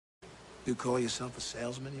You call yourself a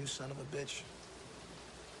salesman, you son of a bitch?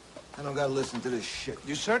 I don't gotta listen to this shit.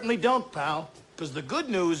 You certainly don't, pal. Because the good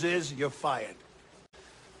news is you're fired.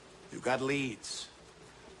 You got leads.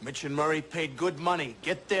 Mitch and Murray paid good money.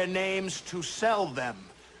 Get their names to sell them.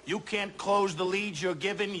 You can't close the leads you're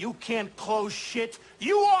given. You can't close shit.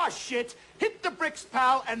 You are shit. Hit the bricks,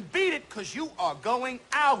 pal, and beat it, because you are going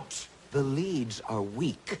out. The leads are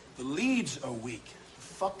weak. The leads are weak. The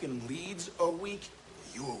fucking leads are weak.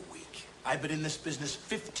 You're weak. I've been in this business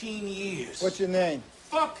 15 years. What's your name?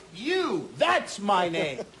 Fuck you. That's my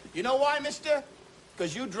name. You know why, mister?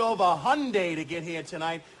 Because you drove a Hyundai to get here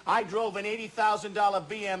tonight. I drove an $80,000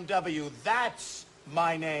 BMW. That's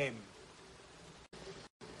my name.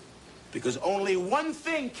 Because only one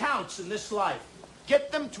thing counts in this life.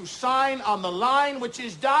 Get them to sign on the line which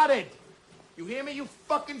is dotted. You hear me, you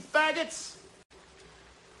fucking faggots?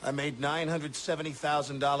 I made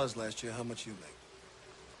 $970,000 last year. How much you make?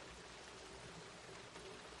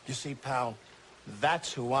 You see, pal,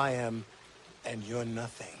 that's who I am, and you're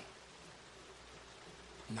nothing.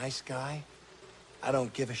 Nice guy? I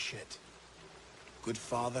don't give a shit. Good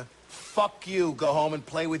father? Fuck you. Go home and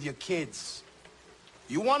play with your kids.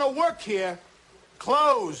 You want to work here?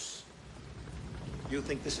 Close. You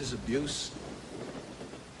think this is abuse?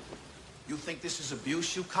 You think this is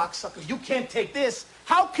abuse, you cocksucker? You can't take this.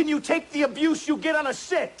 How can you take the abuse you get on a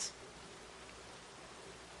sit?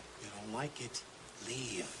 You don't like it?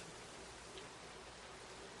 Leave.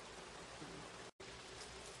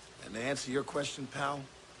 And to answer your question, pal,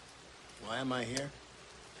 why am I here?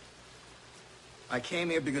 I came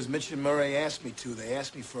here because Mitch and Murray asked me to. They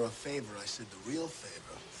asked me for a favor. I said, the real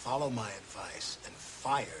favor, follow my advice and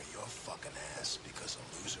fire your fucking ass, because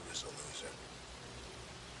a loser is a loser.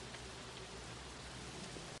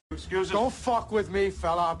 Excuse us. Don't fuck with me,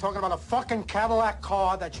 fella. I'm talking about a fucking Cadillac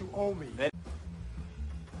car that you owe me.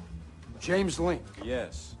 James Link.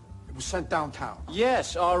 Yes. It was sent downtown.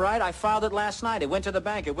 Yes, all right. I filed it last night. It went to the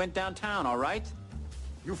bank. It went downtown, all right?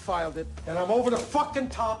 You filed it, and I'm over the fucking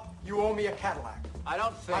top. You owe me a Cadillac. I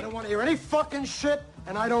don't think... I don't want to hear any fucking shit,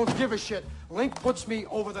 and I don't give a shit. Link puts me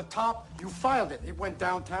over the top. You filed it. It went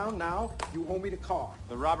downtown. Now you owe me the car.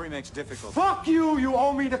 The robbery makes difficulty. Fuck you. You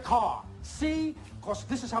owe me the car. See? Because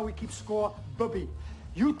this is how we keep score, booby.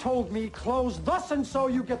 You told me close thus and so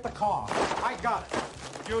you get the car. I got it.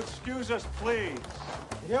 Would you excuse us, please?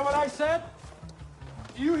 You hear what I said?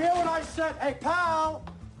 Do you hear what I said? Hey, pal,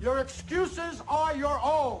 your excuses are your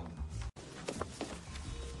own.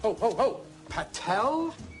 Ho, ho, ho.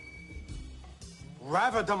 Patel?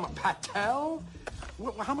 Ravadam Patel?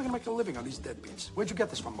 How am I going to make a living on these deadbeats? Where'd you get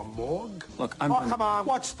this from, a morgue? Look, Oh, come on.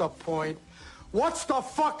 What's the point? What's the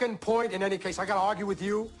fucking point? In any case, I got to argue with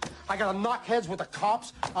you. I got to knock heads with the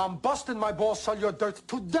cops. I'm busting my balls, sell your dirt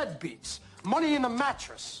to deadbeats. Money in the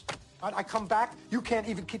mattress. I come back, you can't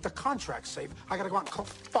even keep the contract safe. I gotta go out and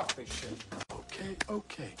fuck this shit.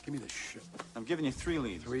 Okay, give me this shit. I'm giving you 3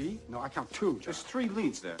 leads. 3? No, I count 2, John. There's 3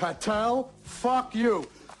 leads there. Patel, fuck you.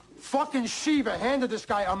 Fucking Shiva handed this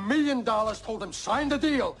guy $1 million, told him sign the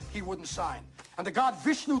deal. He wouldn't sign. And the god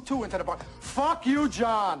Vishnu too into the bar. Fuck you,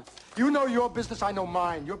 John. You know your business, I know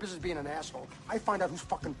mine. Your business being an asshole. I find out whose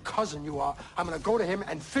fucking cousin you are. I'm gonna go to him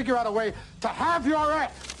and figure out a way to have your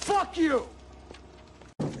ass. Fuck you.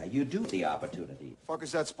 Now, you do the opportunity. Fuck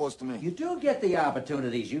is that supposed to mean? You do get the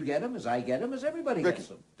opportunities. You get them as I get them, as everybody Ricky, gets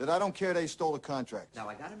them. that I don't care they stole the contract. Now,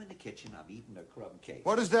 I got them in the kitchen. I've eaten a crumb cake.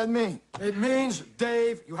 What does that mean? It means,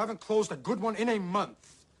 Dave, you haven't closed a good one in a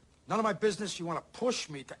month. None of my business. You want to push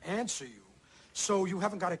me to answer you. So you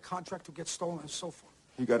haven't got a contract to get stolen and so forth.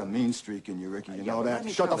 You got a mean streak in you, Ricky. You Yeah, know well, let that?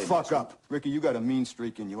 me Shut the tell you fuck this. up. Ricky, you got a mean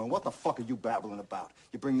streak in you. And what the fuck are you babbling about?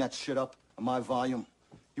 You bring that shit up on my volume?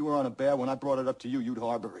 You were on a bear. When I brought it up to you, you'd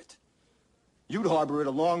harbor it. You'd harbor it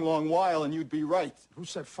a long, long while, and you'd be right. Who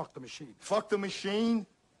said fuck the machine? Fuck the machine?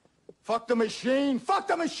 Fuck the machine? Fuck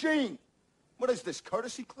the machine! What is this,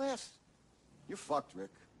 courtesy class? You're fucked, Rick.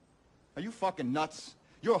 Are you fucking nuts?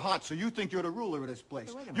 You're hot, so you think you're the ruler of this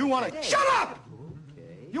place. You want to... Shut up!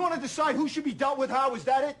 Okay. You want to decide who should be dealt with how? Is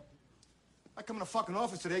that it? I come in the fucking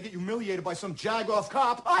office today, get humiliated by some jag-off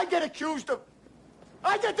cop. I get accused of...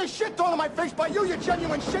 I get this shit thrown in my face by you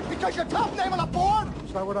genuine shit, because you're top name on the board!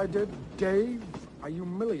 Is that what I did, Dave? I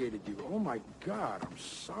humiliated you. Oh, my God, I'm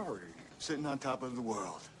sorry. Sitting on top of the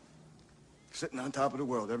world. Sitting on top of the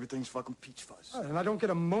world. Everything's fucking peach fuzz. And I don't get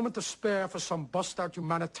a moment to spare for some bust-out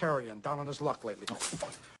humanitarian down on his luck lately.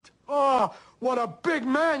 Oh, what a big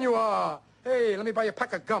man you are! Hey, let me buy you a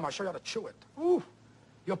pack of gum. I'll show you how to chew it. Ooh,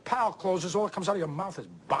 your pal closes. All that comes out of your mouth is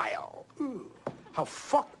bile. Ooh, how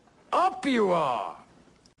fucked up you are!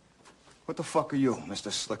 What the fuck are you,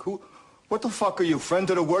 Mr. Slick? Who What the fuck are you, friend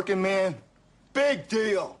of the working man? Big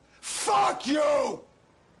deal. Fuck you!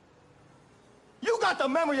 You got the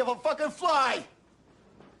memory of a fucking fly!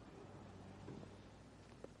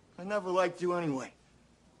 I never liked you anyway.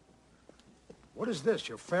 What is this,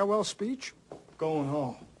 your farewell speech? Going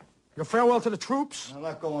home. Your farewell to the troops? I'm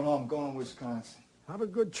not going home. I'm going to Wisconsin. Have a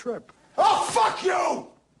good trip. Oh, fuck you!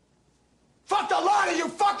 Fuck the lot of you!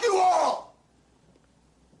 Fuck you all!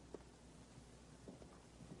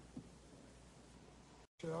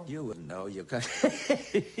 You wouldn't know. You could.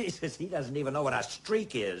 He says he doesn't even know what a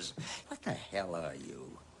streak is. What the hell are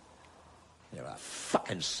you? You're a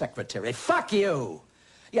fucking secretary. Fuck you!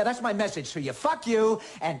 Yeah, that's my message to you. Fuck you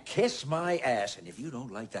and kiss my ass. And if you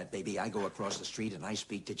don't like that, baby, I go across the street and I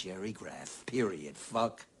speak to Jerry Graff. Period.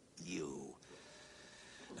 Fuck you.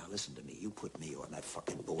 Now listen to me. You put me on that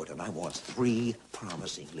fucking board, and I want 3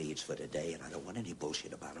 promising leads for today, and I don't want any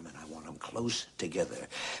bullshit about them, and I want them close together,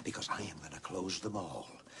 because I am going to close them all.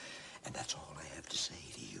 And that's all I have to say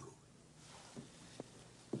to you.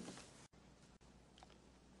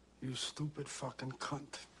 You stupid fucking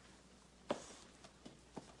cunt.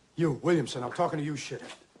 You, Williamson, I'm talking to you, shithead.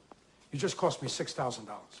 You just cost me $6,000.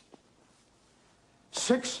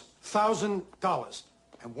 $6,000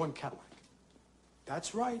 and 1 Cadillac.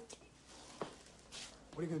 That's right.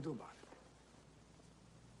 What are you going to do about it?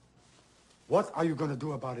 What are you going to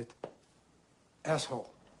do about it, asshole?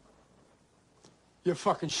 You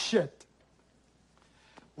fucking shit.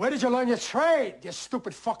 Where did you learn your trade, you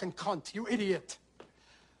stupid fucking cunt, you idiot?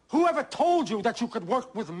 Whoever told you that you could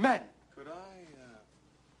work with men? Could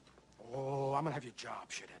I, Oh, I'm gonna have your job,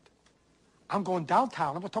 shithead. I'm going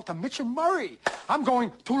downtown. I'm gonna talk to Mitch and Murray. I'm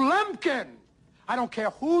going to Lemkin. I don't care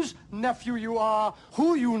whose nephew you are,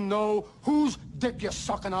 who you know, whose dick you're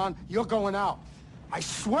sucking on. You're going out. I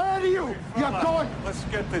swear to you, you're going... Let's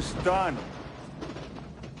get this done.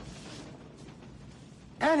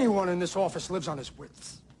 Anyone in this office lives on his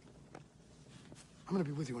wits. I'm gonna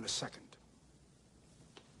be with you in a second.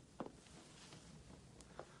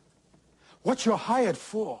 What you're hired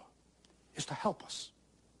for is to help us.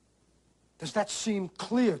 Does that seem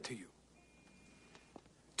clear to you?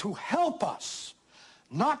 To help us,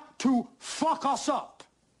 not to fuck us up.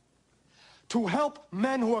 To help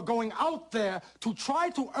men who are going out there to try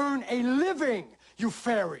to earn a living, you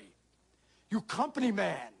fairy. You company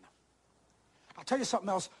man. I'll tell you something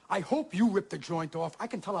else. I hope you rip the joint off. I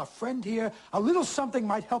can tell our friend here a little something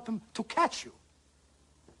might help him to catch you.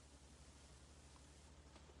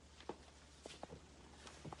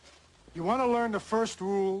 You want to learn the first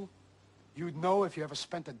rule you'd know if you ever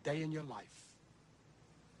spent a day in your life.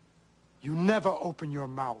 You never open your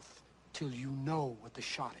mouth till you know what the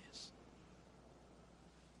shot is.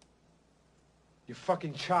 You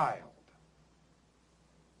fucking child.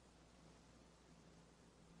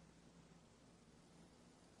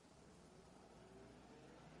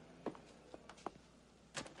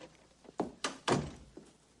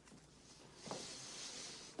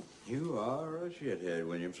 You are a shithead,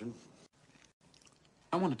 Williamson.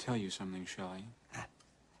 I want to tell you something, Shelley.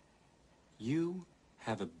 You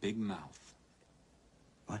have a big mouth.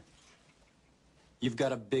 What? You've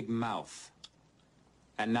got a big mouth.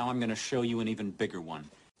 And now I'm going to show you an even bigger one.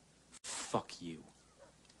 Fuck you.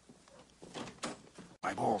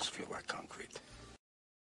 My balls feel like concrete.